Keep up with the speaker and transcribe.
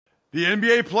The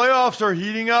NBA playoffs are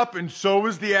heating up, and so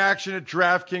is the action at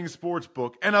DraftKings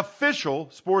Sportsbook, an official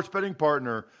sports betting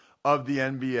partner of the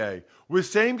NBA. With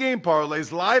same-game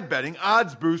parlays, live betting,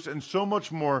 odds boosts, and so much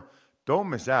more, don't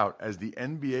miss out as the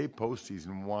NBA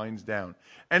postseason winds down.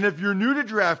 And if you're new to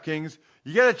DraftKings,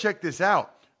 you got to check this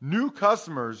out. New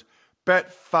customers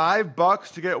bet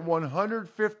 $5 to get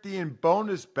 $150 in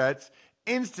bonus bets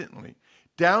instantly.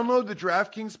 Download the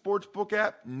DraftKings Sportsbook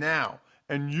app now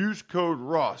and use code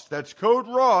ROSS. That's code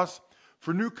ROSS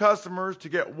for new customers to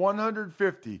get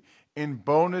 $150 in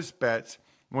bonus bets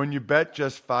when you bet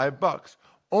just $5.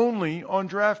 Only on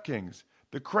DraftKings.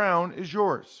 The crown is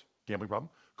yours. Gambling problem?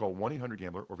 Call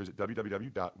 1-800-GAMBLER or visit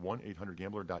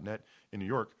www.1800gambler.net. In New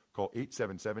York, call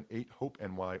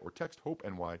 877-8-HOPE-NY or text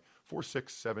HOPE-NY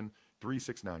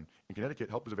 467-369. In Connecticut,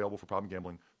 help is available for problem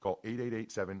gambling. Call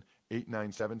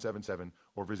 888-7-897-7777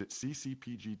 or visit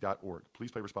ccpg.org. Please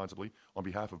play responsibly on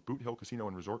behalf of Boot Hill Casino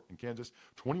and Resort in Kansas.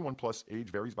 21 plus, age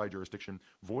varies by jurisdiction.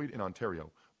 Void in Ontario.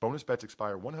 Bonus bets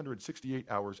expire 168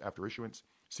 hours after issuance.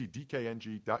 See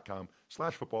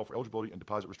dkng.com/football for eligibility and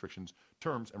deposit restrictions,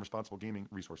 terms, and responsible gaming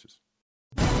resources.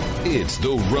 It's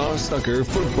the Ross Tucker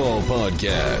Football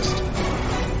Podcast.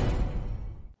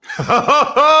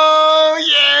 Oh,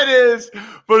 yeah, it is.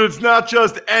 But it's not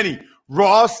just any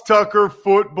Ross Tucker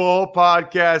Football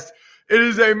Podcast. It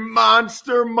is a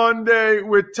Monster Monday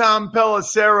with Tom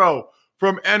Pelissero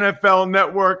from NFL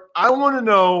Network. I want to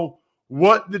know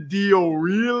what the deal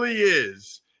really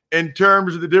is in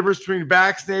terms of the difference between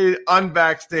vaccinated,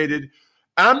 unvaccinated.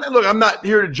 I'm not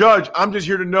here to judge. I'm just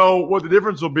here to know what the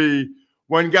difference will be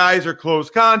when guys are close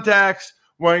contacts,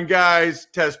 when guys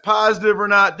test positive or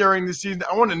not during the season.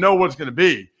 I want to know what it's going to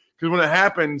be because when it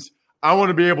happens, I want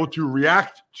to be able to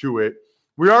react to it.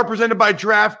 We are presented by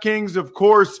DraftKings. Of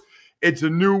course, it's a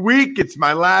new week. It's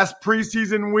my last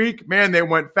preseason week. Man, they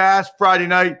went fast Friday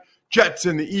night. Jets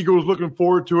and the Eagles, looking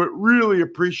forward to it. Really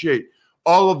appreciate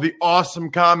all of the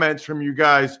awesome comments from you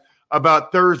guys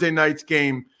about Thursday night's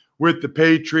game with the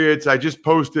Patriots. I just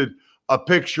posted a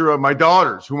picture of my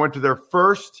daughters who went to their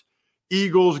first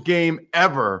Eagles game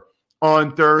ever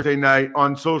on Thursday night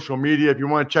on social media. If you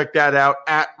want to check that out,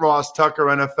 at Ross Tucker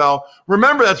NFL.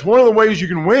 Remember, that's one of the ways you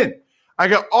can win. I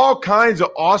got all kinds of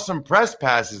awesome press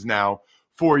passes now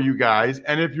for you guys.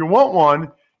 And if you want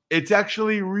one, it's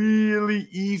actually really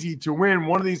easy to win.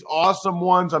 One of these awesome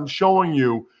ones I'm showing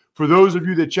you for those of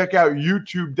you that check out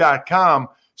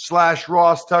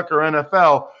youtube.com/Ross Tucker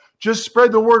NFL. Just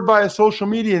spread the word via social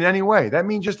media in any way. That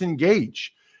means just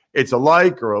engage. It's a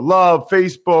like or a love,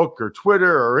 Facebook or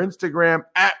Twitter or Instagram,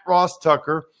 at Ross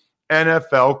Tucker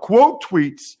NFL. Quote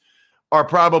tweets are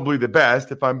probably the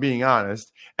best, if I'm being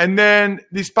honest. And then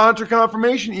the sponsor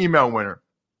confirmation email winner,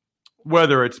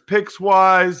 whether it's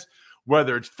PicksWise,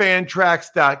 whether it's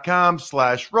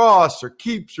fantrax.com/Ross or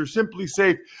Keeps or Simply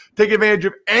Safe, take advantage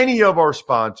of any of our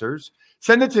sponsors.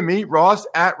 Send it to me, Ross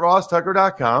at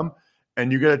RossTucker.com,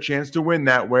 and you get a chance to win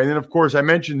that way. And then, of course, I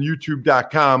mentioned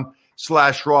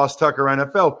youtube.com/Ross Tucker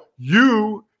NFL.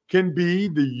 You can be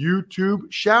the YouTube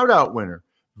shout-out winner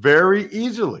very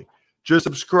easily. Just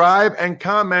subscribe and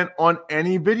comment on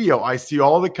any video. I see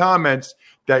all the comments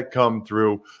that come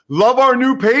through. Love our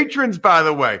new patrons, by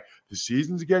the way. The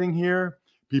season's getting here.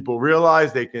 People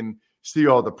realize they can see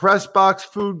all the press box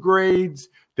food grades.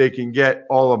 They can get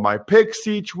all of my picks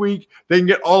each week. They can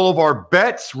get all of our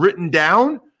bets written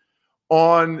down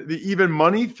on the Even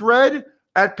Money thread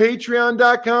at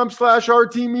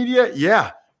patreon.com/RTmedia.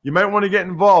 Yeah, you might want to get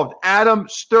involved. Adam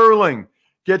Sterling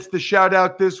gets the shout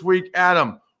out this week.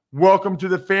 Adam, welcome to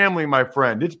the family, my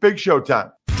friend. It's Big Show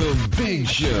time. The Big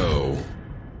Show.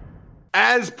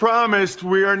 As promised,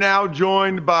 we are now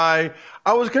joined by,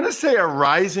 I was going to say a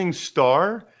rising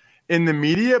star in the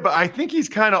media, but I think he's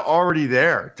kind of already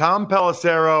there. Tom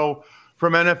Pelissero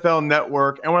from NFL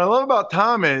Network. And what I love about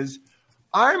Tom is,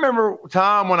 I remember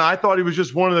Tom when I thought he was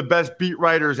just one of the best beat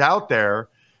writers out there.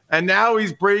 And now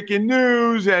he's breaking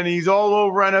news and he's all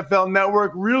over NFL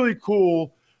Network. Really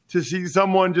cool to see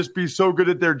someone just be so good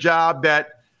at their job that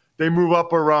they move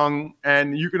up a rung.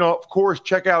 And you can, of course,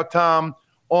 check out Tom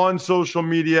on social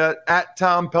media at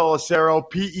Tom Pelissero,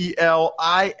 Pelissero.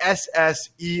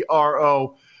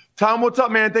 Tom, what's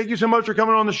up, man? Thank you so much for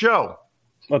coming on the show.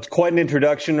 Well, it's quite an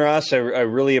introduction, Ross. I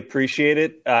really appreciate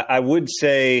it. I would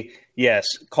say, yes,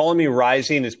 calling me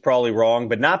rising is probably wrong,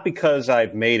 but not because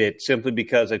I've made it, simply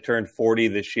because I turned 40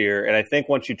 this year. And I think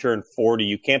once you turn 40,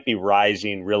 you can't be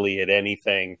rising really at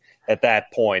anything at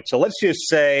that point. So let's just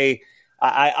say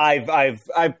I've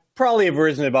probably have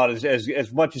risen about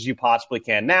as much as you possibly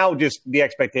can. Now, just the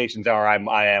expectations are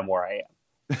I am where I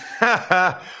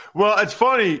am. Well, it's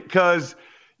funny because,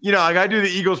 like I do the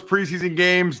Eagles preseason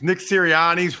games. Nick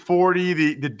Sirianni's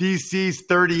 40, the DC's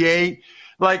 38.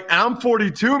 Like, I'm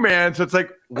 42, man. So it's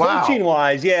like, wow.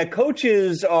 Coaching-wise, yeah,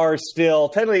 coaches are still –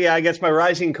 technically, I guess my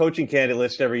rising coaching candidate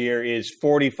list every year is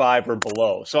 45 or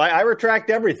below. So I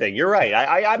retract everything. You're right.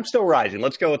 I'm still rising.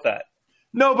 Let's go with that.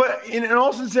 No, but in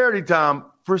all sincerity, Tom,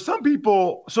 for some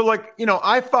people – so, like,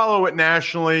 I follow it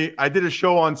nationally. I did a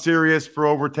show on Sirius for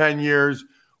over 10 years.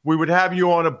 We would have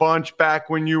you on a bunch back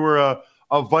when you were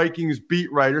a Vikings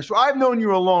beat writer. So I've known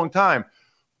you a long time.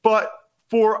 But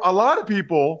for a lot of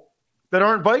people – that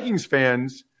aren't Vikings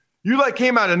fans, you like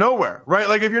came out of nowhere, right?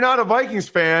 Like if you're not a Vikings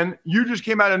fan, you just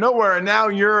came out of nowhere, and now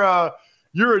you're a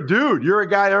dude. You're a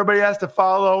guy everybody has to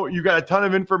follow. You got a ton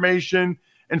of information.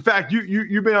 In fact,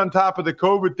 you've been on top of the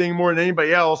COVID thing more than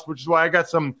anybody else, which is why I got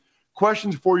some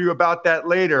questions for you about that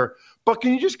later. But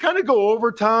can you just kind of go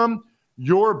over, Tom,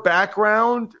 your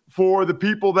background for the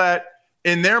people that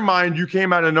in their mind you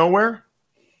came out of nowhere?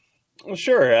 Well,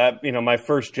 sure. My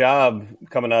first job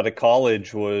coming out of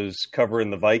college was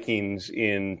covering the Vikings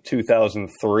in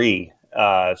 2003.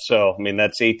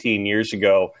 That's 18 years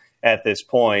ago at this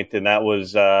point. And that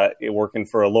was working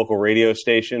for a local radio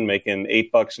station, making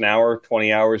 $8 an hour,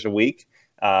 20 hours a week.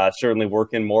 Certainly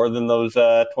working more than those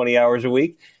 20 hours a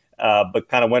week. But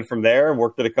kind of went from there,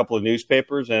 worked at a couple of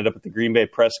newspapers, ended up at the Green Bay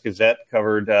Press-Gazette,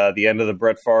 covered the end of the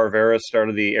Brett Favre era,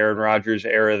 started the Aaron Rodgers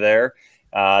era there.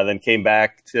 Then came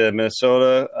back to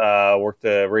Minnesota, worked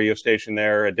a radio station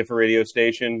there, a different radio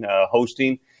station,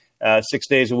 hosting 6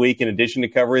 days a week in addition to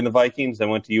covering the Vikings. Then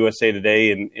went to USA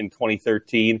Today in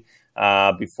 2013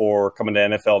 before coming to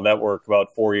NFL Network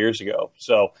about 4 years ago.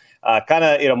 So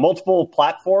multiple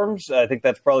platforms. I think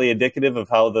that's probably indicative of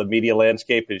how the media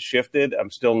landscape has shifted. I'm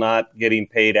still not getting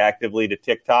paid actively to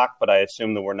TikTok, but I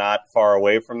assume that we're not far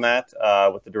away from that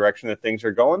with the direction that things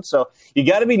are going. So you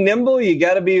got to be nimble. You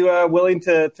got to be willing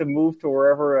to move to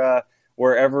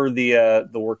wherever the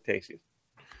work takes you.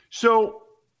 So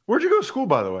where'd you go to school,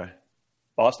 by the way?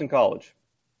 Boston College.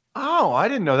 Oh, I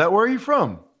didn't know that. Where are you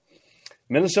from?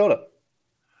 Minnesota.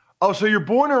 Oh, so you're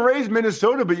born and raised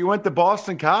Minnesota, but you went to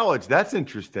Boston College. That's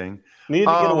interesting. Needed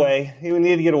to get away. You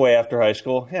needed to get away after high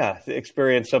school. Yeah, to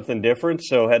experience something different.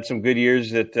 So had some good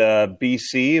years at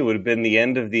BC. It would have been the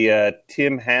end of the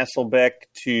Tim Hasselbeck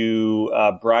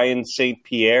to Brian St.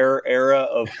 Pierre era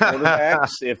of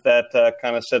quarterbacks, if that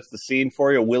kind of sets the scene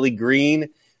for you. Willie Green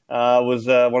was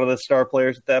one of the star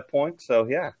players at that point. So,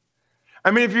 yeah. I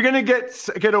mean, if you're going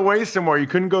to get away somewhere, you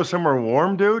couldn't go somewhere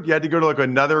warm, dude? You had to go to, like,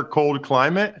 another cold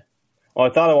climate? Well, I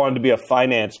thought I wanted to be a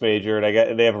finance major,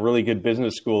 and they have a really good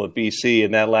business school at BC,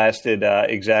 and that lasted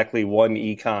exactly one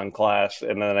econ class.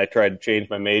 And then I tried to change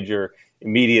my major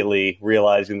immediately,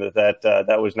 realizing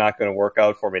that was not going to work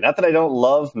out for me. Not that I don't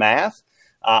love math.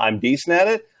 I'm decent at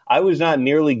it. I was not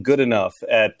nearly good enough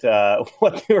at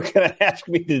what they were going to ask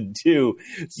me to do.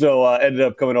 So I ended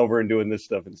up coming over and doing this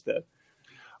stuff instead.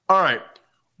 All right.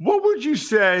 What would you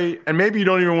say, and maybe you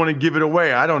don't even want to give it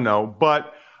away, I don't know,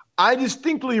 but I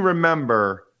distinctly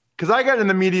remember, because I got in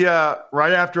the media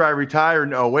right after I retired in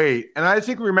 2008, and I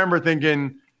distinctly remember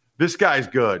thinking, this guy's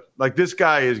good. Like, this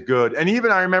guy is good. And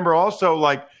even I remember also,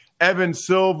 like, Evan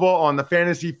Silva on the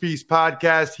Fantasy Feast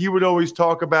podcast, he would always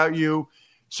talk about you.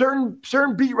 Certain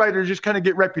beat writers just kind of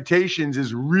get reputations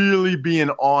as really being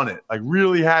on it, like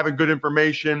really having good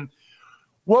information.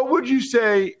 What would you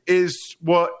say is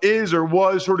or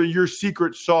was sort of your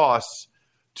secret sauce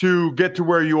to get to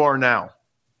where you are now?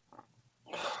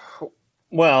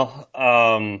 Well,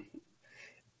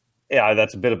 yeah,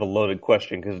 that's a bit of a loaded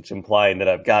question because it's implying that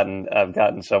I've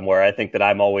gotten somewhere. I think that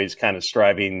I'm always kind of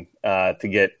striving to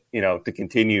get, to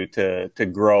continue to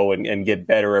grow and get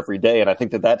better every day. And I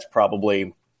think that that's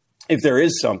probably, if there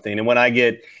is something. And when I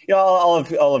get, I'll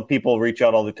have people reach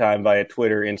out all the time via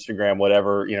Twitter, Instagram,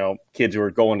 whatever, kids who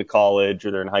are going to college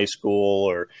or they're in high school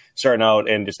or starting out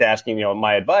and just asking,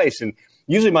 my advice. And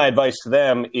usually my advice to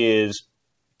them is,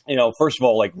 first of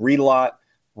all, like read a lot,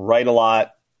 write a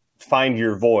lot, find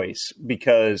your voice.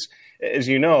 Because as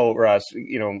you know, Russ,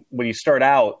 when you start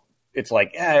out, it's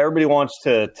like, everybody wants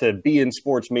to be in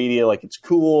sports media. Like it's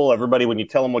cool. Everybody, when you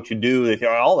tell them what you do, they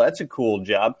think, oh, that's a cool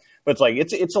job. But it's like,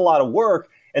 it's a lot of work.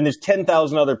 And there's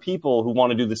 10,000 other people who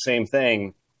want to do the same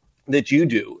thing that you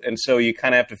do. And so you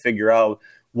kind of have to figure out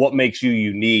what makes you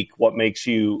unique, what makes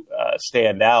you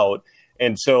stand out.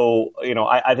 And so,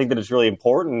 I think that it's really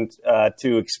important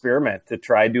to experiment, to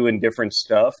try doing different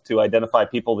stuff, to identify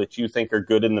people that you think are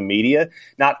good in the media,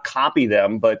 not copy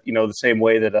them, but, the same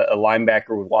way that a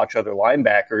linebacker would watch other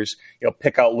linebackers,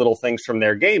 pick out little things from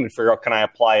their game and figure out, can I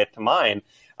apply it to mine?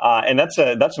 And that's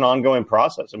an ongoing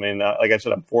process. I mean, like I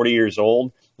said, I'm 40 years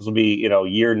old. This will be,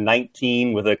 year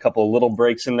 19 with a couple of little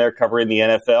breaks in there covering the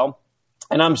NFL.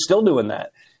 And I'm still doing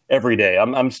that every day.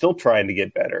 I'm still trying to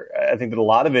get better. I think that a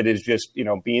lot of it is just,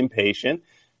 being patient,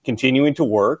 continuing to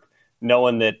work,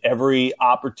 knowing that every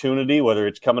opportunity, whether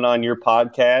it's coming on your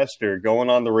podcast or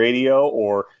going on the radio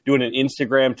or doing an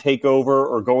Instagram takeover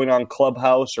or going on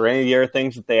Clubhouse or any of the other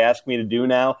things that they ask me to do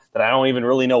now that I don't even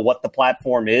really know what the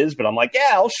platform is, but I'm like, yeah,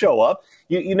 I'll show up.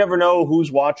 You never know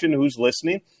who's watching, who's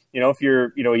listening. If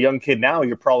you're, a young kid now,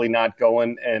 you're probably not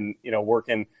going and,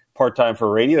 working part-time for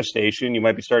a radio station. You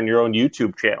might be starting your own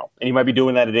YouTube channel, and you might be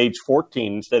doing that at age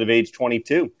 14 instead of age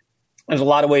 22. There's a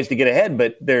lot of ways to get ahead,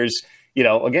 but there's,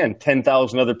 again,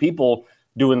 10,000 other people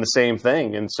doing the same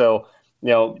thing. And so,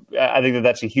 I think that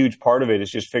that's a huge part of it, is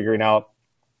just figuring out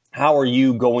how are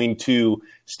you going to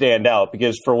stand out?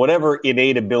 Because for whatever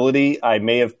innate ability I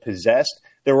may have possessed,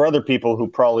 there were other people who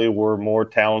probably were more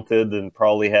talented and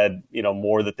probably had,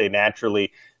 more that they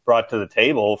naturally brought to the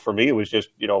table. For me, it was just,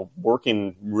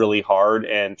 working really hard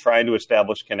and trying to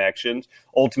establish connections.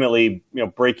 Ultimately,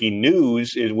 breaking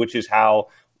news which is how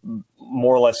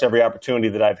more or less every opportunity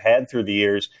that I've had through the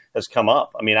years has come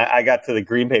up. I mean, I got to the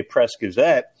Green Bay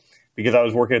Press-Gazette because I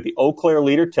was working at the Eau Claire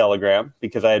Leader-Telegram,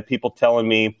 because I had people telling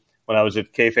me when I was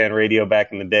at KFan Radio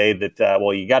back in the day that,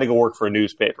 you got to go work for a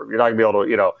newspaper. You're not going to be able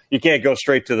to, you can't go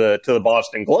straight to the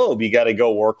Boston Globe. You got to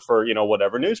go work for,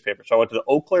 whatever newspaper. So I went to the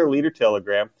Eau Claire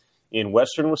Leader-Telegram in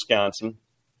western Wisconsin,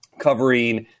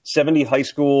 covering 70 high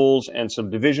schools and some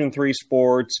Division III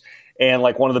sports. And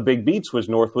like one of the big beats was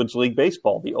Northwoods League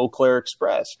Baseball, the Eau Claire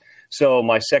Express. So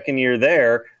my second year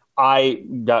there, I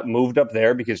got moved up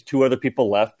there because two other people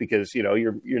left because,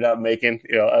 you're not making,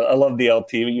 I love the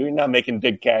LT, but you're not making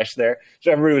big cash there.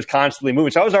 So everybody was constantly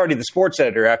moving. So I was already the sports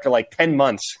editor after like 10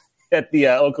 months at the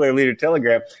Eau Claire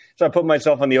Leader-Telegram. So I put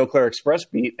myself on the Eau Claire Express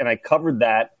beat, and I covered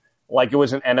that like it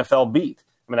was an NFL beat.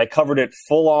 I mean, I covered it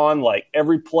full on, like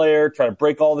every player, try to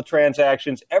break all the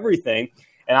transactions, everything.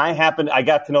 And I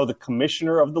got to know the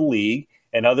commissioner of the league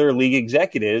and other league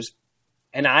executives.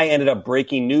 And I ended up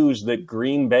breaking news that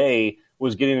Green Bay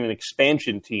was getting an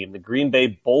expansion team, the Green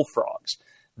Bay Bullfrogs.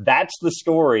 That's the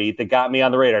story that got me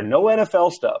on the radar. No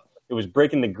NFL stuff. It was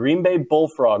breaking the Green Bay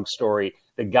Bullfrogs story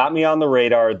that got me on the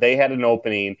radar. They had an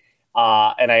opening.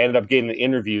 And I ended up getting the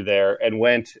interview there and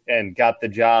went and got the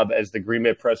job as the Green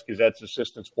Bay Press-Gazette's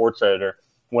assistant sports editor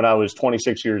when I was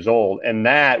 26 years old. And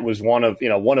that was one of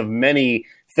many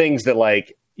things that,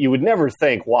 like, you would never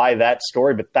think why that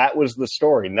story, but that was the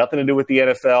story. Nothing to do with the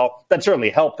NFL. That certainly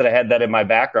helped that I had that in my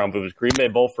background, but it was Green Bay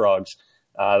Bullfrogs.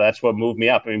 That's what moved me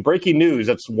up. I mean, breaking news,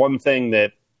 that's one thing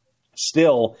that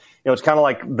still, it's kind of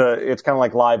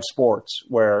like live sports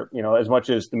where, as much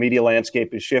as the media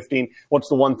landscape is shifting, what's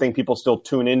the one thing people still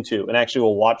tune into and actually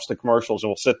will watch the commercials and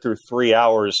will sit through 3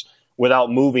 hours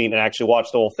without moving and actually watch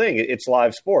the whole thing? It's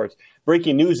live sports.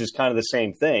 Breaking news is kind of the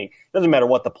same thing. It doesn't matter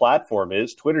what the platform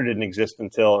is. Twitter didn't exist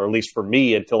until, or at least for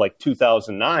me, until like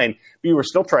 2009. But you were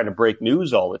still trying to break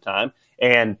news all the time.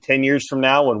 And 10 years from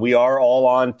now, when we are all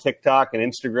on TikTok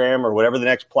and Instagram or whatever the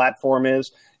next platform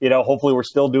is, hopefully we're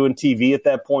still doing TV at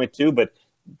that point too. But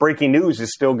breaking news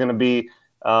is still going to be,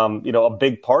 a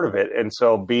big part of it. And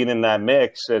so being in that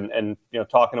mix and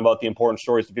talking about the important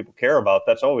stories that people care about,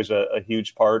 that's always a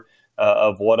huge part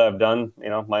of what I've done,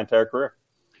 my entire career.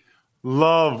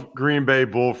 Love Green Bay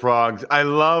Bullfrogs. I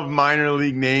love minor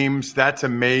league names. That's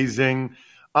amazing.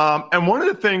 And one of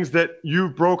the things that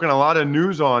you've broken a lot of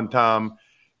news on, Tom,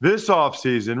 this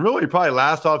offseason, really probably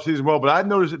last offseason, but I've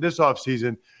noticed it this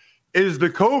offseason, is the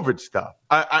COVID stuff.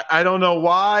 I don't know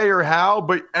why or how,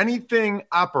 but anything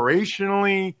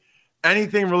operationally,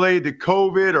 anything related to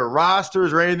COVID or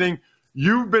rosters or anything,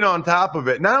 you've been on top of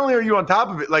it. Not only are you on top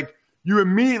of it, like you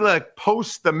immediately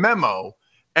post the memo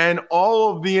and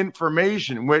all of the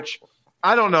information, which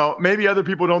I don't know, maybe other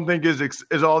people don't think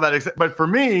is all that, but for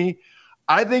me,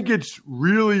 I think it's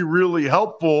really, really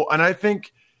helpful. And I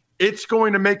think it's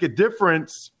going to make a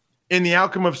difference in the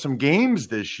outcome of some games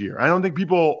this year. I don't think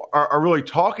people are really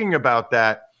talking about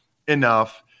that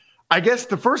enough. I guess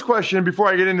the first question before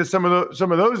I get into some of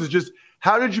those is just,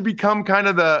 how did you become kind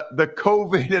of the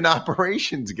COVID and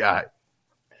operations guy?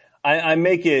 I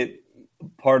make it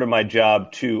part of my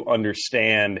job to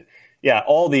understand,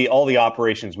 all the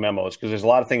operations memos, because there's a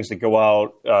lot of things that go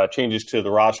out, changes to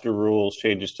the roster rules,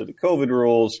 changes to the COVID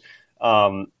rules.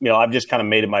 I've just kind of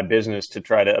made it my business to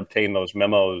try to obtain those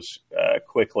memos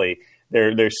quickly.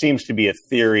 There seems to be a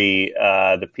theory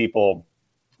that people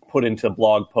put into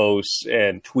blog posts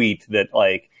and tweet that,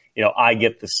 like, I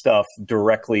get the stuff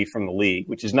directly from the league,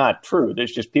 which is not true.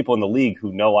 There's just people in the league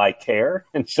who know I care.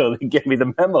 And so they give me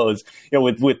the memos,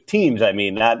 with teams,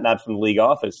 not from the league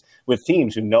office, with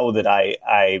teams who know that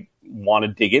I want to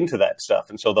dig into that stuff.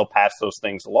 And so they'll pass those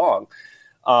things along.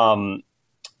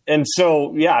 And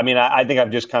so, I think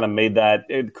I've just kind of made that.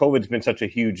 COVID's been such a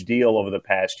huge deal over the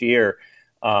past year.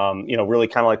 Really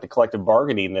kind of like the collective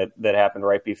bargaining that happened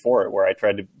right before it, where I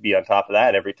tried to be on top of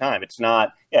that every time. It's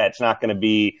not going to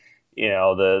be,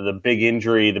 the big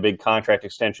injury, the big contract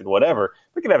extension, whatever.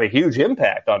 We could have a huge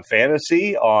impact on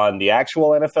fantasy, on the actual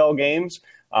NFL games.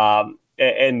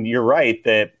 And you're right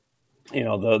that,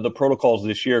 the protocols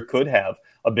this year could have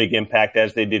a big impact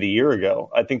as they did a year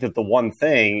ago. I think that the one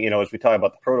thing, as we talk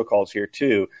about the protocols here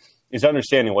too, is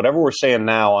understanding whatever we're saying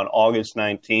now on August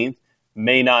 19th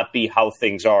may not be how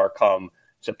things are come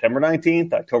September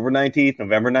 19th, October 19th,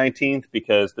 November 19th,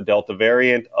 because the Delta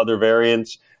variant, other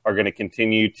variants are going to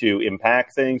continue to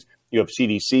impact things. You have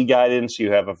CDC guidance.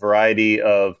 You have a variety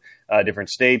of different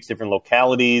states, different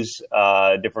localities,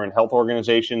 different health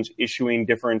organizations issuing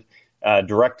different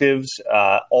directives.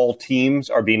 All teams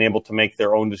are being able to make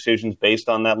their own decisions based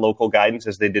on that local guidance,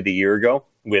 as they did a year ago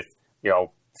with,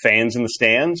 fans in the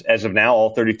stands. As of now,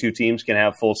 all 32 teams can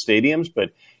have full stadiums,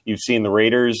 but you've seen the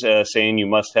Raiders saying you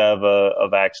must have a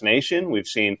vaccination. We've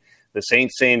seen the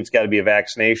Saints saying it's got to be a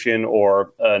vaccination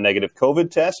or a negative COVID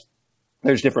test.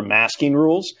 There's different masking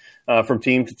rules from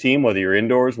team to team, whether you're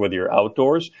indoors, whether you're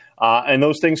outdoors. And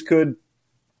those things could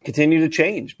continue to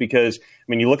change because,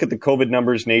 you look at the COVID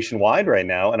numbers nationwide right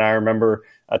now, and I remember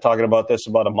talking about this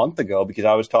about a month ago because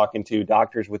I was talking to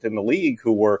doctors within the league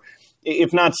who were,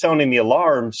 if not sounding the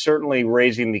alarm, certainly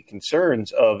raising the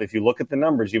concerns of, if you look at the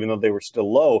numbers, even though they were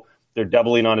still low, they're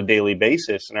doubling on a daily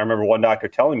basis. And I remember one doctor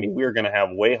telling me we were going to have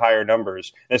way higher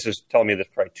numbers. This is telling me this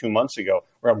probably 2 months ago.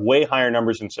 We're going to have way higher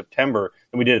numbers in September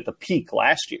than we did at the peak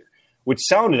last year, which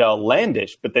sounded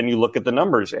outlandish. But then you look at the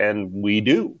numbers, and we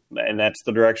do. And that's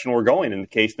the direction we're going. And the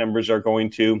case numbers are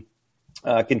going to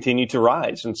continue to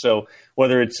rise. And so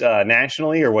whether it's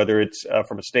nationally or whether it's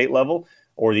from a state level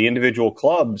or the individual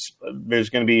clubs, there's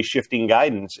going to be shifting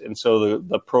guidance. And so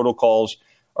the protocols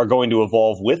are going to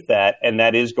evolve with that, and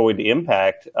that is going to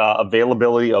impact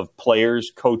availability of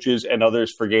players, coaches, and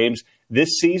others for games this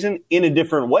season in a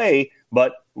different way,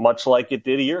 but much like it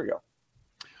did a year ago.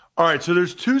 All right, so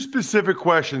there's two specific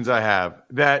questions I have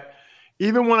that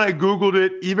even when I Googled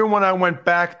it, even when I went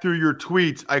back through your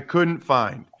tweets, I couldn't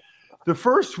find. The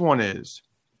first one is,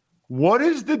 what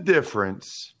is the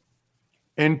difference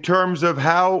in terms of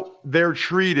how they're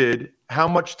treated, how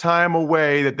much time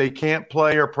away that they can't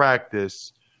play or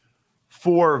practice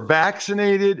for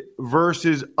vaccinated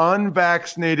versus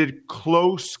unvaccinated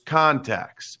close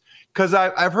contacts? Because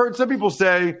I've heard some people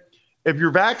say if you're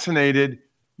vaccinated,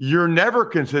 you're never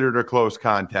considered a close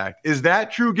contact. Is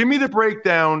that true? Give me the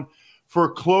breakdown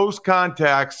for close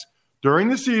contacts during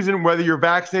the season, whether you're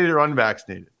vaccinated or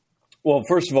unvaccinated. Well,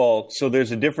 first of all, so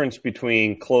there's a difference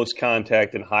between close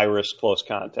contact and high-risk close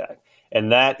contact.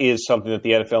 And that is something that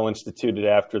the NFL instituted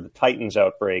after the Titans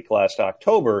outbreak last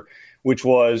October, which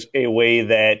was a way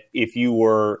that if you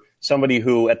were somebody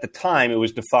who, at the time, it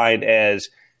was defined as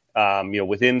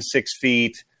within 6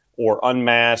 feet or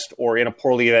unmasked or in a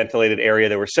poorly ventilated area,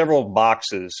 there were several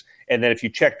boxes. And then if you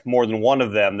checked more than one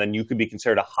of them, then you could be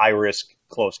considered a high-risk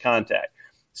close contact.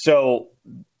 So,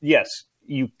 yes,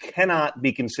 you cannot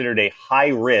be considered a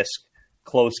high-risk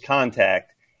close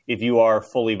contact if you are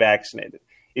fully vaccinated.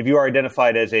 If you are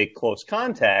identified as a close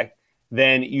contact,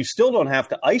 then you still don't have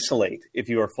to isolate if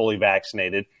you are fully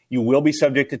vaccinated. You will be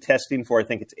subject to testing for, I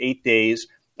think it's 8 days.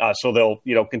 So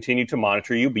they'll continue to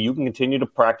monitor you, but you can continue to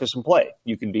practice and play.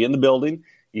 You can be in the building.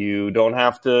 You don't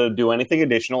have to do anything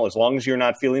additional. As long as you're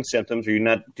not feeling symptoms or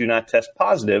you do not test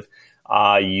positive,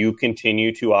 you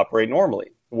continue to operate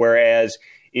normally. Whereas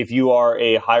if you are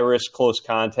a high-risk close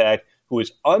contact who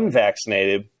is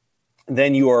unvaccinated,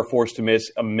 then you are forced to miss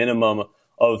a minimum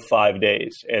of 5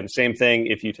 days. And same thing,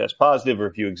 if you test positive or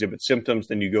if you exhibit symptoms,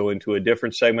 then you go into a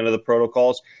different segment of the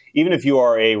protocols. Even if you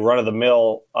are a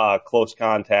run-of-the-mill close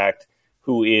contact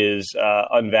who is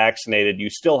unvaccinated, you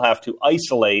still have to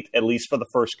isolate at least for the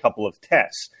first couple of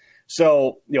tests.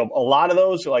 So, a lot of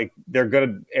those, they're going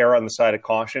to err on the side of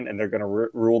caution, and they're going to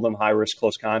rule them high-risk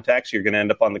close contacts. You're going to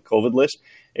end up on the COVID list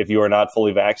if you are not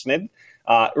fully vaccinated.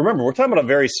 Remember, we're talking about a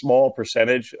very small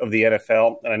percentage of the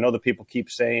NFL, and I know that people keep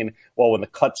saying, well, when the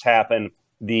cuts happen,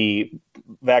 the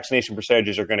vaccination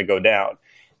percentages are going to go down.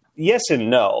 Yes and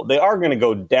no. They are going to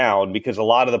go down because a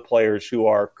lot of the players who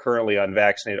are currently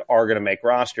unvaccinated are going to make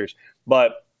rosters,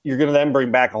 but you're going to then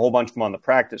bring back a whole bunch of them on the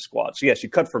practice squad. So, yes, you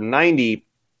cut from 90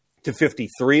 to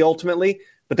 53 ultimately,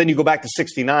 But then you go back to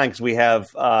 69 because we have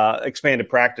expanded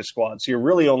practice squads. So you're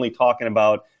really only talking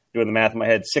about, doing the math in my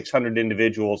head, 600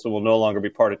 individuals that will no longer be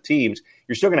part of teams.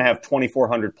 You're still going to have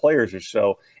 2,400 players or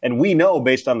so. And we know,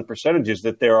 based on the percentages,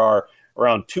 that there are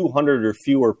around 200 or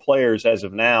fewer players as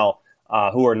of now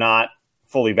who are not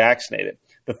fully vaccinated.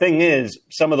 The thing is,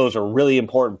 some of those are really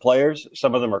important players.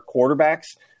 Some of them are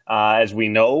quarterbacks, as we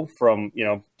know from,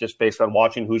 just based on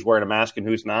watching who's wearing a mask and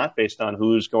who's not, based on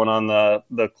who's going on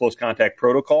the close contact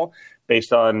protocol,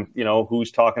 based on,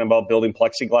 who's talking about building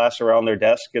plexiglass around their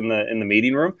desk in the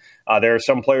meeting room. There are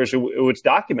some players who it's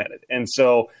documented. And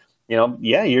so,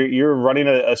 you're running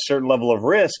a certain level of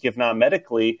risk, if not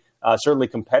medically, certainly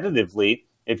competitively,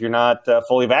 if you're not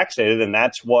fully vaccinated. And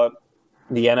that's what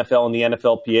the NFL and the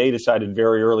NFLPA decided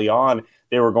very early on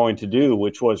they were going to do,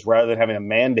 which was, rather than having a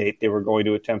mandate, they were going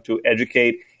to attempt to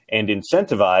educate and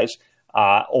incentivize.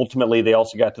 Ultimately, they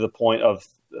also got to the point of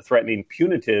threatening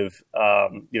punitive,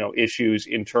 issues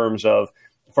in terms of,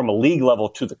 from a league level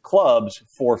to the clubs,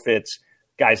 forfeits,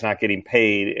 guys not getting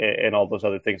paid, and all those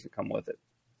other things that come with it.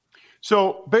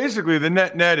 So basically, the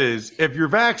net is, if you're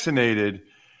vaccinated,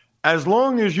 as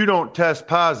long as you don't test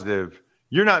positive,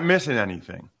 you're not missing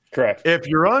anything. Correct. If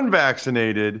you're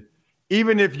unvaccinated,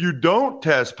 even if you don't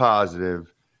test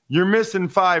positive, you're missing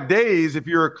 5 days if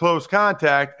you're a close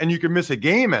contact, and you can miss a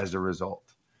game as a result.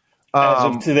 As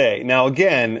of today. Now,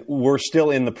 again, we're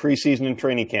still in the preseason and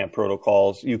training camp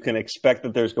protocols. You can expect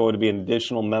that there's going to be an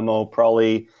additional memo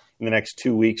probably in the next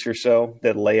 2 weeks or so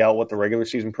that lay out what the regular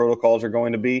season protocols are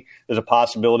going to be. There's a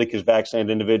possibility, because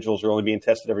vaccinated individuals are only being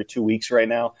tested every 2 weeks right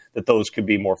now, that those could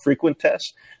be more frequent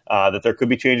tests, that there could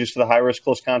be changes to the high-risk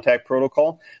close contact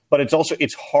protocol. But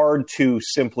it's hard to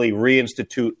simply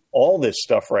reinstitute all this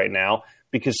stuff right now,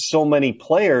 because so many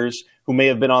players who may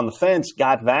have been on the fence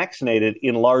got vaccinated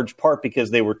in large part because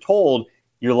they were told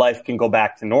your life can go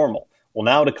back to normal. Well,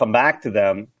 now to come back to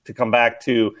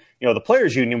the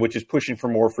players union, which is pushing for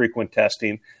more frequent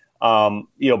testing,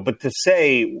 but to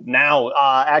say now,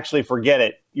 actually forget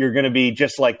it, you're going to be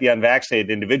just like the unvaccinated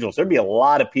individuals. There'd be a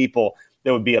lot of people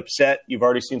that would be upset. You've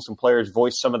already seen some players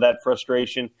voice some of that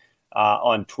frustration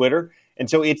on Twitter. And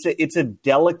so it's a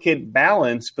delicate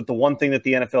balance. But the one thing that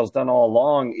the NFL has done all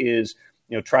along is,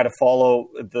 try to follow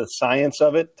the science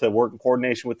of it, to work in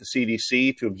coordination with the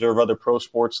CDC, to observe other pro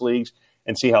sports leagues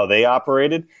and see how they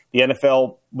operated. The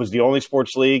NFL was the only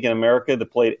sports league in America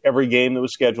that played every game that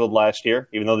was scheduled last year,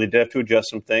 even though they did have to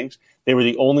adjust some things. They were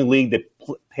the only league that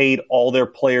paid all their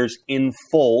players in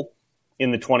full in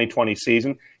the 2020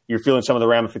 season. You're feeling some of the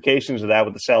ramifications of that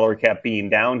with the salary cap being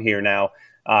down here now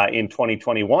in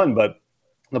 2021. But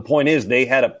the point is, they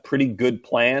had a pretty good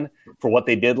plan for what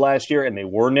they did last year, and they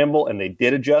were nimble, and they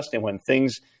did adjust. And when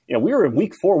things, we were in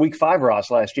week 4, week 5,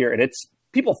 Ross, last year, and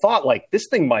people thought like this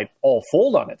thing might all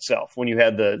fold on itself when you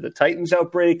had the Titans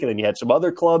outbreak, and then you had some other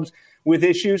clubs with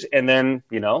issues. And then,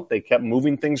 they kept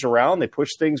moving things around. They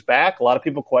pushed things back. A lot of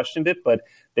people questioned it, but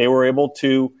they were able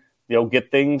to,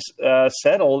 get things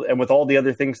settled. And with all the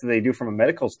other things that they do from a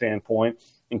medical standpoint,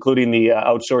 including the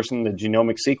outsourcing the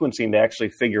genomic sequencing to actually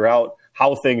figure out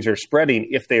how things are spreading,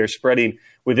 if they are spreading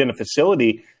within a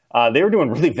facility, they were doing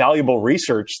really valuable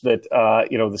research that,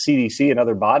 the CDC and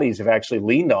other bodies have actually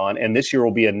leaned on. And this year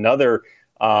will be another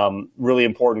really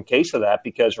important case of that,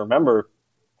 because remember,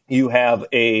 you have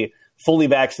a fully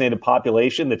vaccinated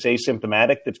population that's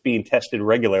asymptomatic that's being tested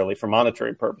regularly for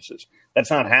monitoring purposes. That's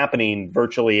not happening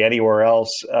virtually anywhere else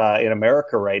in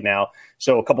America right now.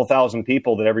 So a couple thousand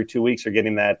people that every 2 weeks are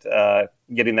getting that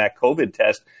COVID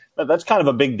test, that's kind of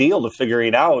a big deal to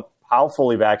figuring out how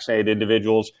fully vaccinated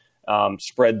individuals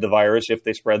spread the virus, if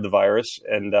they spread the virus,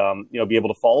 and be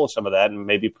able to follow some of that and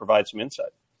maybe provide some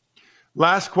insight.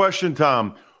 Last question,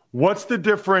 Tom. What's the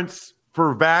difference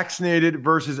for vaccinated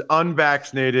versus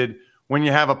unvaccinated when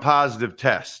you have a positive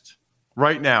test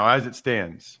right now as it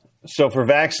stands? So for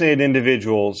vaccinated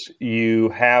individuals, you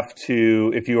have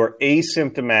to, if you are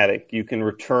asymptomatic, you can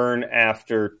return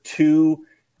after 2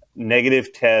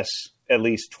 negative tests at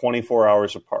least 24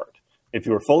 hours apart. If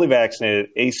you are fully vaccinated,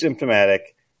 asymptomatic,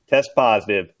 test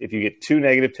positive, if you get 2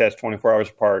 negative tests 24 hours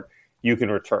apart, you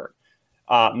can return.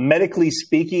 Medically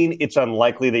speaking, it's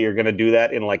unlikely that you're going to do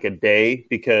that in like a day,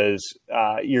 because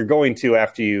you're going to,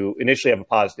 after you initially have a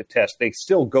positive test, they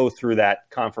still go through that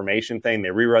confirmation thing. They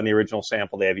rerun the original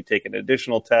sample. They have you take an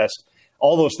additional test.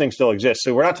 All those things still exist.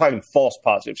 So we're not talking false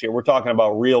positives here. We're talking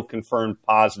about real confirmed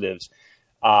positives.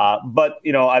 But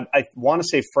I want to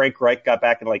say Frank Reich got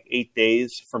back in like 8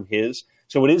 days from his.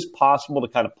 So it is possible to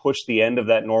kind of push the end of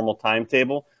that normal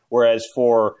timetable. Whereas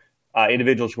for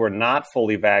individuals who are not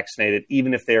fully vaccinated,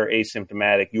 even if they are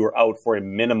asymptomatic, you are out for a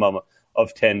minimum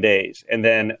of 10 days. And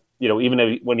then,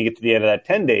 even when you get to the end of that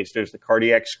 10 days, there's the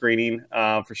cardiac screening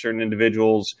for certain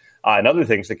individuals and other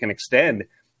things that can extend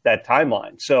that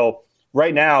timeline. So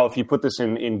right now, if you put this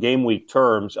in game week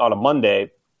terms, on a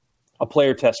Monday, a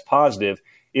player tests positive.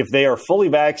 If they are fully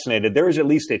vaccinated, there is at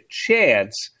least a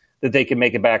chance that they can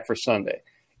make it back for Sunday.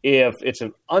 If it's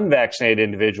an unvaccinated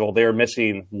individual, they're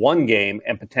missing one game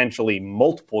and potentially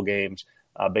multiple games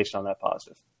based on that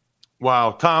positive.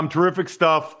 Wow, Tom, terrific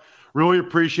stuff. Really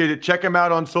appreciate it. Check him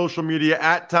out on social media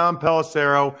at Tom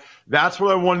Pelissero. That's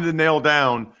what I wanted to nail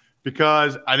down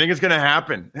because I think it's going to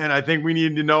happen. And I think we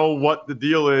need to know what the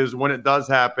deal is when it does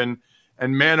happen.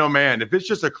 And man, oh man, if it's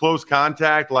just a close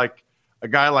contact like a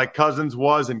guy like Cousins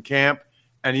was in camp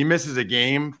and he misses a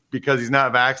game because he's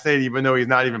not vaccinated, even though he's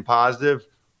not even positive,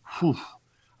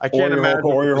 I can't imagine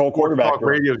what your whole quarterback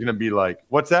radio is going to be like.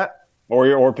 What's that?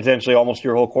 Or potentially almost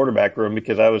your whole quarterback room,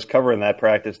 because I was covering that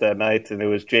practice that night, and it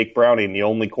was Jake Browning, the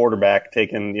only quarterback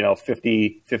taking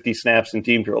 50 snaps in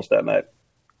team drills that night.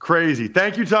 Crazy.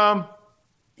 Thank you, Tom.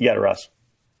 You got it, Russ.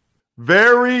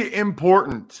 Very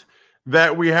important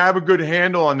that we have a good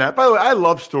handle on that. By the way, I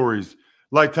love stories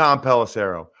like Tom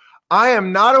Pelissero. I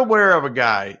am not aware of a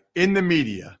guy in the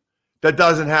media that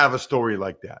doesn't have a story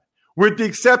like that, with the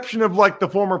exception of like the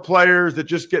former players that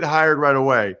just get hired right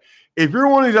away. If you're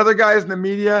one of these other guys in the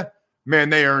media, man,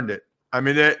 they earned it. I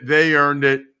mean, they earned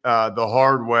it the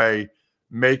hard way,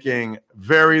 making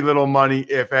very little money,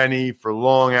 if any, for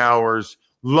long hours.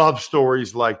 Love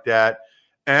stories like that.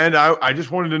 And I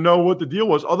just wanted to know what the deal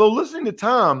was. Although listening to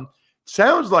Tom,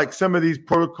 sounds like some of these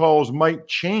protocols might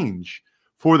change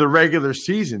for the regular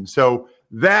season. So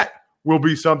that will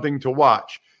be something to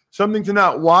watch. Something to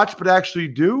not watch but actually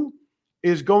do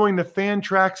is going to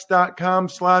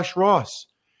fantrax.com/Ross.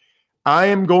 I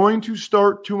am going to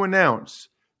start to announce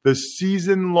the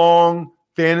season-long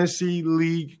fantasy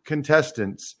league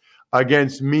contestants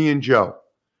against me and Joe.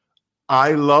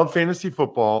 I love fantasy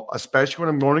football, especially when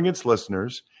I'm going against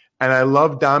listeners, and I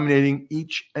love dominating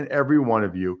each and every one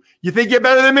of you. You think you're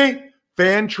better than me?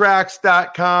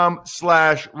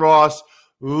 Fantrax.com/Ross.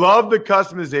 Love the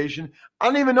customization. I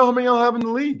don't even know how many I'll have in the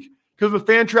league because with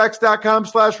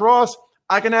fantrax.com/Ross,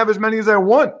 I can have as many as I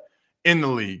want in the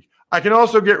league. I can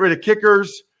also get rid of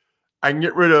kickers. I can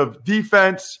get rid of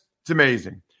defense. It's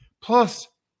amazing. Plus,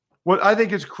 what I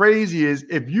think is crazy is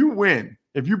if you win,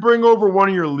 if you bring over one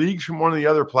of your leagues from one of the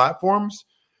other platforms,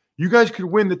 you guys could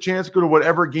win the chance to go to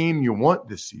whatever game you want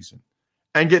this season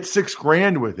and get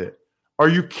 $6,000 with it. Are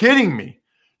you kidding me?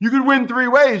 You could win three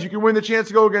ways. You could win the chance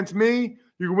to go against me.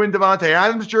 You could win Devontae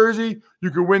Adams' jersey.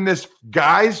 You could win this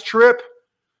guy's trip.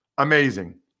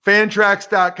 Amazing.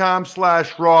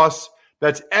 Fantrax.com/Ross.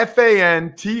 That's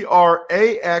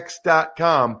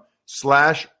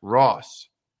fantrax.com/Ross.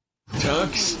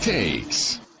 Tuck's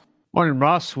Takes. Morning,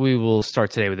 Ross. We will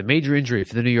start today with a major injury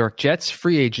for the New York Jets.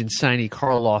 Free agent signee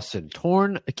Carl Lawson.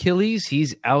 Torn Achilles.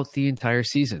 He's out the entire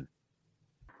season.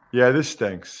 Yeah, this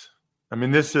stinks. I mean,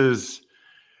 this is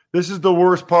the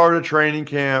worst part of training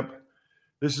camp.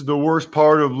 This is the worst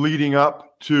part of leading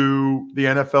up to the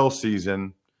NFL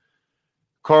season.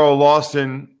 Carl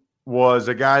Lawson was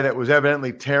a guy that was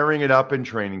evidently tearing it up in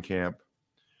training camp.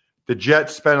 The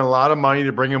Jets spent a lot of money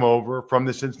to bring him over from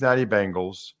the Cincinnati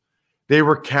Bengals. They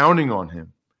were counting on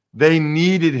him. They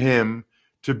needed him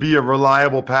to be a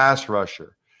reliable pass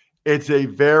rusher. It's a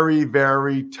very,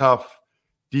 very tough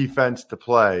defense to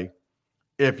play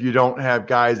if you don't have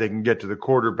guys that can get to the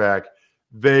quarterback.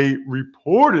 They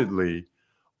reportedly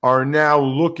are now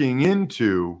looking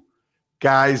into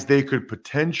guys they could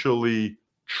potentially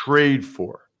trade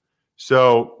for.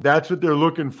 So that's what they're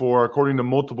looking for, according to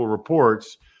multiple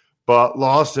reports. But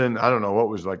Lawson, I don't know, what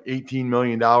was like $18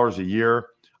 million a year?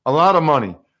 A lot of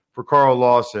money for Carl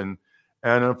Lawson.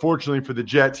 And unfortunately for the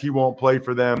Jets, he won't play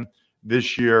for them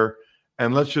this year.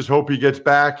 And let's just hope he gets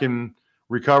back and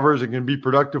recovers and can be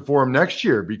productive for him next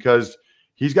year because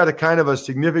he's got a kind of a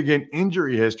significant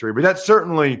injury history. But that's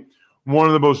certainly one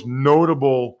of the most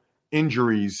notable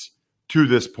injuries to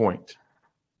this point.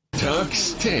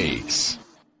 Tuck's Takes.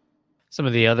 Some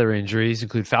of the other injuries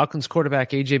include Falcons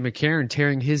quarterback A.J. McCarron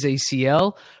tearing his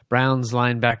ACL, Browns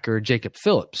linebacker Jacob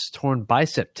Phillips torn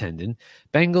bicep tendon,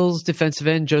 Bengals defensive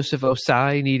end Joseph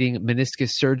Osai needing meniscus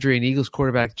surgery, and Eagles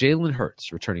quarterback Jalen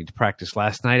Hurts returning to practice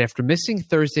last night after missing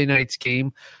Thursday night's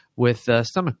game with a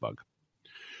stomach bug.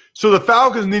 So the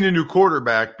Falcons need a new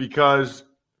quarterback because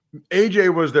A.J.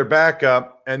 was their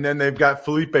backup, and then they've got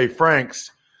Felipe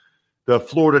Franks, the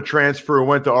Florida transfer who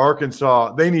went to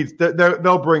Arkansas.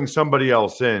 They'll bring somebody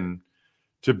else in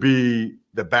to be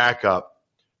the backup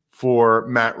for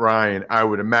Matt Ryan, I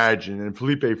would imagine. And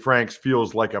Felipe Franks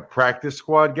feels like a practice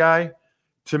squad guy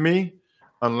to me.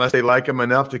 unless they like him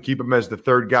enough to keep him as the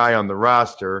third guy on the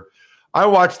roster. I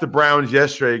watched the Browns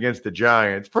yesterday against the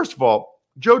Giants. First of all,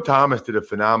 Joe Thomas did a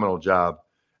phenomenal job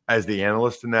as the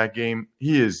analyst in that game.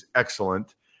 He is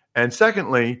excellent. And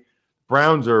secondly,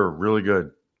 Browns are really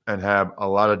good and have a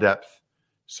lot of depth.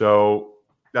 So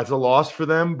that's a loss for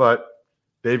them, but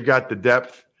they've got the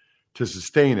depth to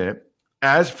sustain it.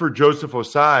 As for Joseph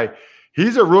Osai,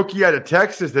 he's a rookie out of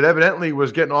Texas that evidently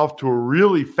was getting off to a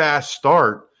really fast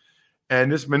start. And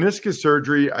this meniscus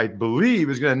surgery, I believe,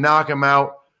 is going to knock him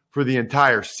out for the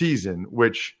entire season,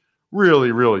 which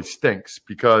really, really stinks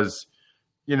because,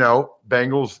 you know,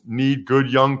 Bengals need good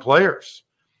young players.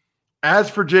 As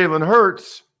for Jalen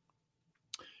Hurts,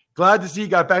 glad to see he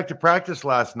got back to practice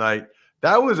last night.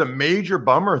 That was a major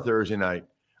bummer Thursday night.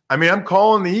 I mean, I'm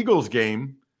calling the Eagles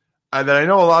game that I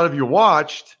know a lot of you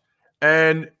watched,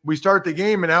 and we start the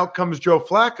game, and out comes Joe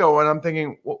Flacco, and I'm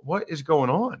thinking, what is going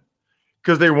on?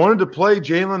 Because they wanted to play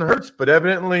Jalen Hurts, but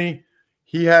evidently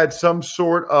he had some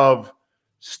sort of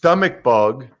stomach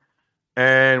bug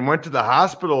and went to the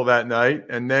hospital that night,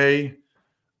 and they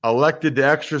elected to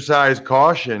exercise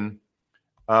caution.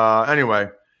 Anyway,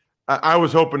 I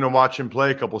was hoping to watch him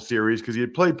play a couple series because he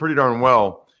had played pretty darn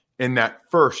well in that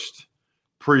first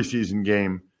preseason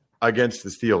game against the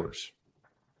Steelers.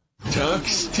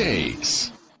 Tux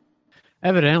Takes.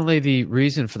 Evidently, the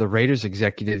reason for the Raiders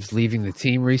executives leaving the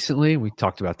team recently, we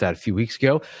talked about that a few weeks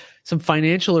ago, some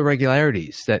financial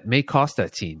irregularities that may cost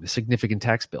that team a significant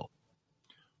tax bill.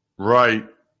 Right.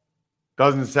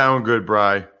 Doesn't sound good,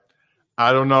 Bri.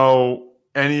 I don't know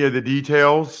any of the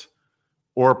details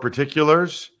or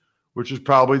particulars, which is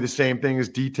probably the same thing as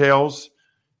details.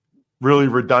 Really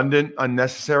redundant,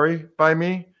 unnecessary by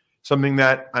me, something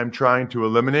that I'm trying to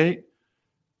eliminate.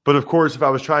 But of course, if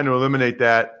I was trying to eliminate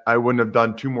that, I wouldn't have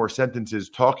done 2 more sentences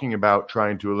talking about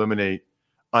trying to eliminate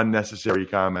unnecessary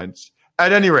comments.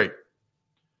 At any rate,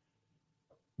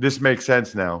 this makes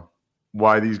sense now.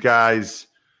 Why these guys,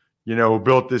 you know, who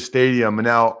built this stadium and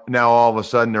now all of a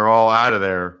sudden they're all out of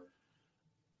there.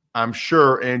 I'm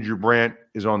sure Andrew Brandt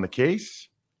is on the case,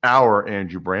 our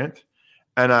Andrew Brandt,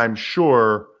 and I'm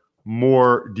sure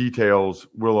more details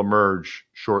will emerge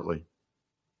shortly.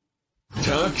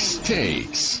 Tux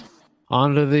Takes.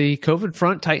 On to the COVID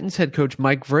front, Titans head coach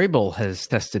Mike Vrabel has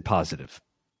tested positive.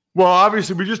 Well,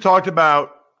 obviously, we just talked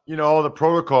about, you know, all the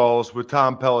protocols with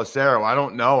Tom Pelissero. I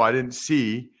don't know. I didn't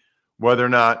see whether or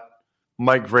not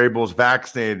Mike Vrabel's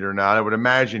vaccinated or not. I would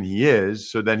imagine he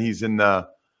is. So then he's in the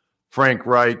Frank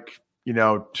Reich, you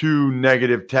know, 2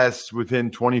 negative tests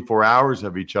within 24 hours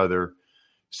of each other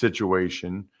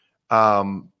situation.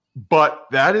 But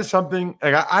that is something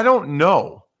like, I don't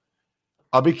know.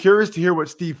 I'll be curious to hear what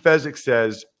Steve Fezzik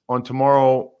says on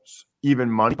tomorrow's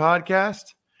Even Money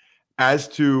podcast as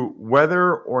to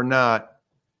whether or not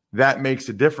that makes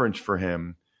a difference for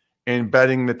him in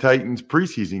betting the Titans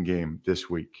preseason game this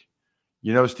week.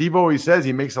 You know, Steve always says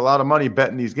he makes a lot of money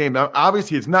betting these games. Now,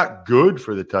 obviously, it's not good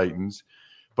for the Titans,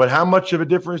 but how much of a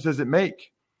difference does it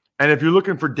make? And if you're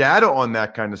looking for data on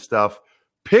that kind of stuff,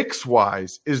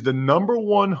 PicksWise is the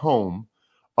 #1 home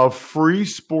of free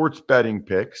sports betting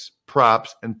picks,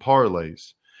 props, and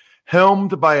parlays,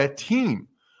 helmed by a team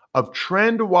of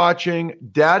trend-watching,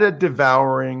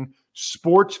 data-devouring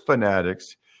sports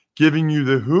fanatics giving you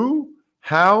the who,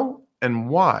 how, and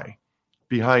why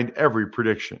behind every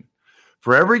prediction.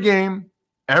 For every game,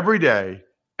 every day,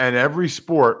 and every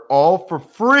sport, all for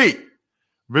free.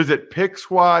 Visit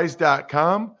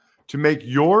PicksWise.com to make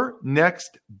your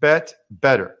next bet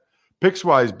better.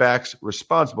 PicksWise backs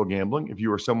responsible gambling. If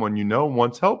you or someone you know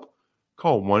wants help,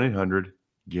 call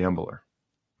 1-800-GAMBLER.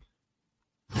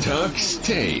 Tux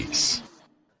Takes.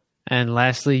 And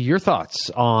lastly, your thoughts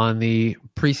on the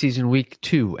preseason week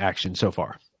 2 action so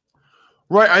far.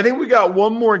 Right. I think we got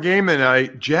one more game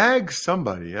tonight. Jags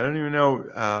somebody. I don't even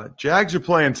know. Jags are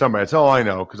playing somebody. That's all I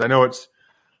know because I know it's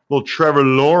a little Trevor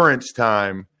Lawrence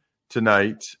time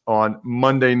tonight on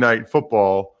Monday Night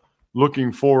Football.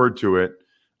 Looking forward to it.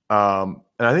 And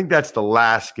I think that's the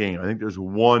last game. I think there's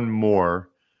one more,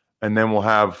 and then we'll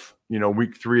have, you know,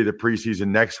 week 3 of the preseason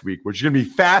next week, which is going to be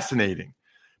fascinating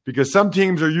because some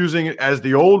teams are using it as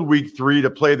the old week 3 to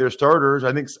play their starters.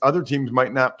 I think other teams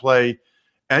might not play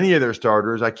any of their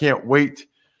starters. I can't wait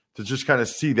to just kind of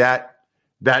see that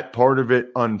part of it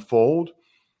unfold.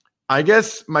 I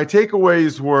guess my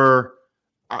takeaways were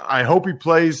I hope he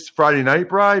plays Friday night,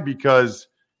 Bri, because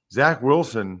Zach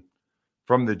Wilson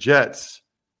from the Jets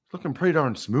looking pretty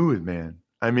darn smooth, man.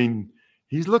 I mean,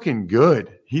 he's looking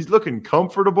good. He's looking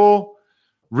comfortable,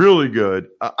 really good.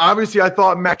 Obviously, I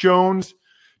thought Mac Jones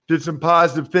did some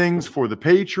positive things for the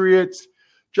Patriots.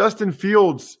 Justin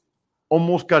Fields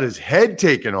almost got his head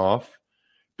taken off.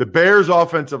 The Bears'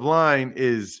 offensive line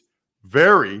is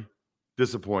very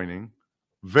disappointing.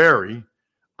 Very.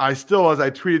 I still, as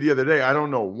I tweeted the other day, I don't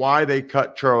know why they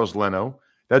cut Charles Leno.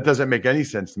 That doesn't make any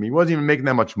sense to me. He wasn't even making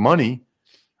that much money,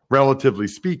 relatively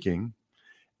speaking.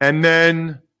 And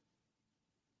then,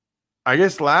 I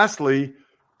guess lastly,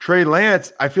 Trey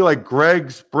Lance, I feel like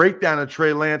Greg's breakdown of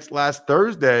Trey Lance last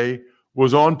Thursday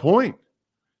was on point.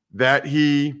 That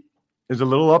he is a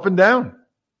little up and down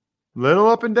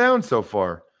so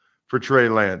far for Trey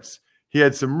Lance. He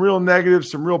had some real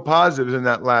negatives, some real positives in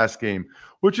that last game,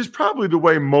 which is probably the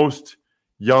way most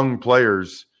young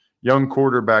players, young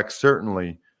quarterbacks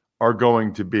certainly, are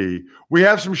going to be. We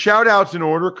have some shout outs in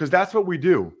order because that's what we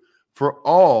do for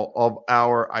all of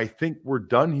our I Think We're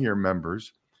Done Here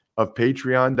members of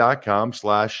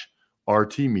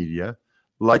patreon.com/RTmedia,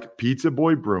 like Pizza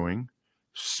Boy Brewing,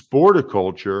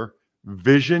 Sporticulture,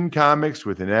 Vision Comics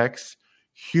with an X,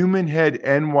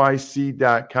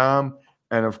 HumanHeadNYC.com,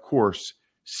 and of course,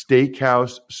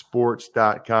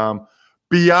 SteakhouseSports.com.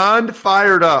 Beyond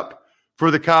fired up for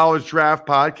the College Draft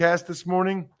podcast this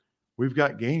morning. We've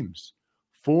got games,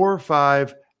 4 or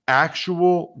 5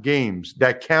 actual games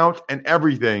that count and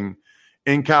everything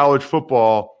in college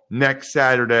football next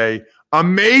Saturday.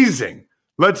 Amazing.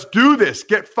 Let's do this.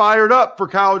 Get fired up for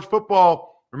college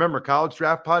football. Remember, College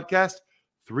Draft Podcast,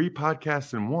 3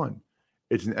 podcasts in one.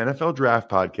 It's an NFL draft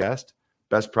podcast,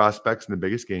 best prospects in the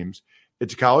biggest games.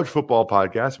 It's a college football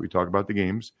podcast. We talk about the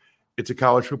games. It's a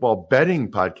college football betting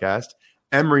podcast.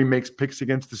 Emory makes picks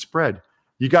against the spread.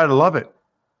 You got to love it.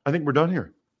 I think we're done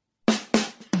here.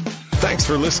 Thanks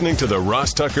for listening to the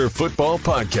Ross Tucker Football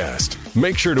Podcast.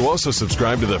 Make sure to also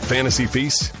subscribe to the Fantasy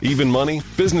Feast, Even Money,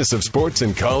 Business of Sports,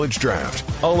 and College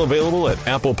Draft. All available at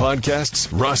Apple Podcasts,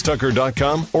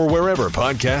 rosstucker.com, or wherever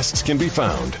podcasts can be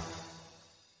found.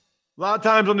 A lot of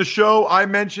times on the show, I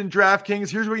mentioned DraftKings.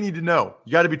 Here's what you need to know.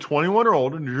 You got to be 21 or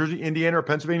older, New Jersey, Indiana, or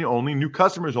Pennsylvania only. New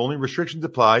customers only. Restrictions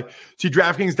apply. See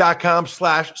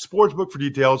DraftKings.com/sportsbook for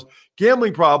details.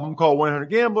 Gambling problem, call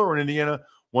 1-800-GAMBLER, or in Indiana,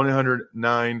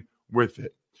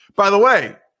 1-800-9-WITH-IT. By the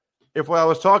way, if what I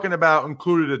was talking about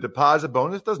included a deposit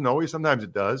bonus, doesn't always, sometimes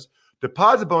it does.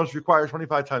 Deposit bonus requires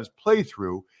 25 times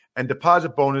playthrough, and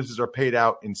deposit bonuses are paid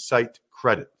out in site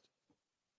credit.